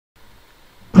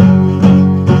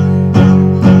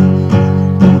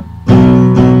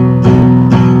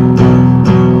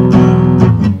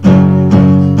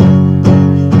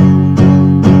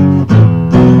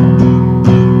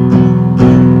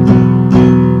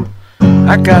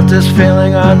I got this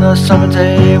feeling on a summer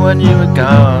day when you were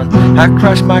gone. I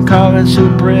crashed my car into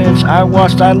a bridge, I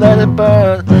watched, I let it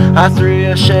burn. I threw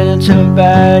your shit into a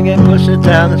bag and pushed it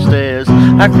down the stairs.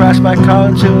 I crashed my car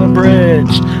into a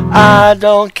bridge, I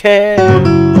don't care.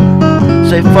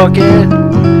 Say fuck it,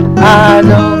 I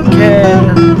don't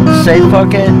care. Say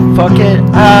fuck it,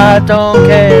 I don't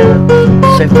care.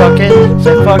 Say fuck it,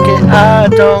 I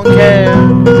don't care.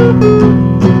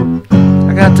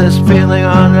 I got this feeling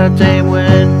on a day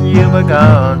when you were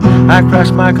gone. I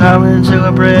crashed my car into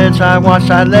a bridge, I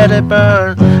watched, I let it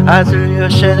burn. I threw your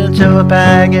shit into a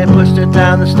bag and pushed it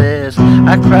down the stairs.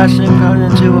 I crashed and car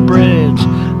into a bridge,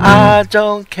 I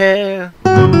don't care.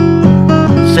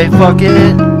 Say fuck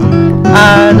it,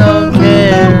 I don't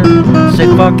care. Say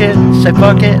fuck it,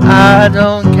 I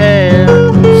don't care.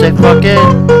 Say fuck it,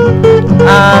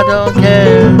 I don't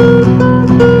care.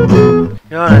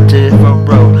 You're on a different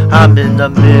road, I'm in the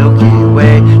Milky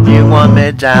Way. You want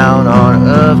me down on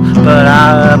Earth, but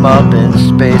I'm up in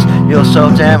space. You're so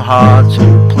damn hard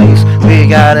to please, we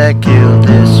gotta kill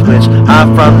this switch.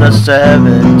 I'm from the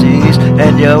 70s,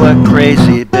 and you're a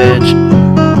crazy bitch.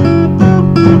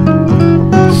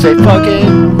 Say fuck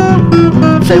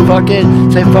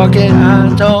it, I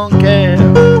don't care.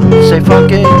 Say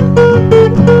fuck it.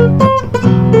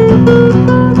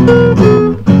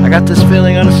 I got this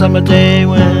feeling on a summer day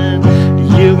when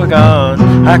you were gone.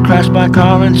 I crashed my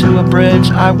car into a bridge,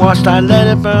 I watched, I let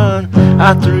it burn.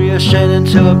 I threw your shit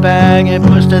into a bag and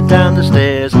pushed it down the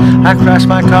stairs. I crashed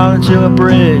my car into a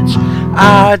bridge,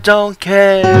 I don't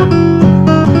care.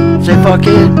 Say fuck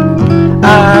it,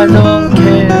 I don't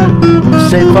care.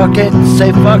 Say fuck it,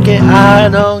 I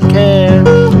don't care.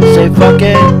 Say fuck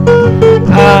it,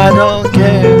 I don't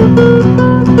care.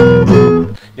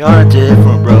 You're on a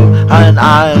different road, and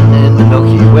I'm in the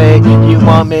Milky Way. You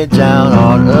want me down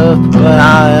on Earth, but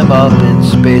I am up in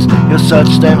space. You're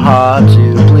such damn hard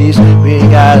to please, we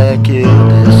gotta kill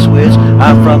this switch.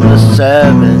 I'm from the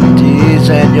 70s,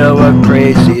 and you're a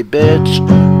crazy bitch.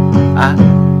 I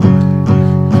don't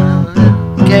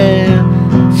care.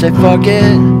 Say fuck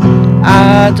it,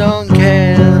 I don't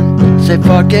care. Say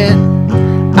fuck it,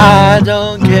 I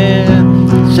don't care.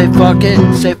 Say fuck it,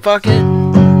 say fuck it.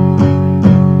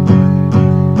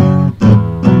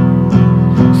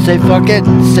 Say fuck it,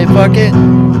 say fuck it.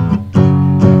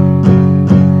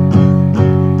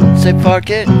 Say fuck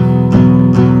it.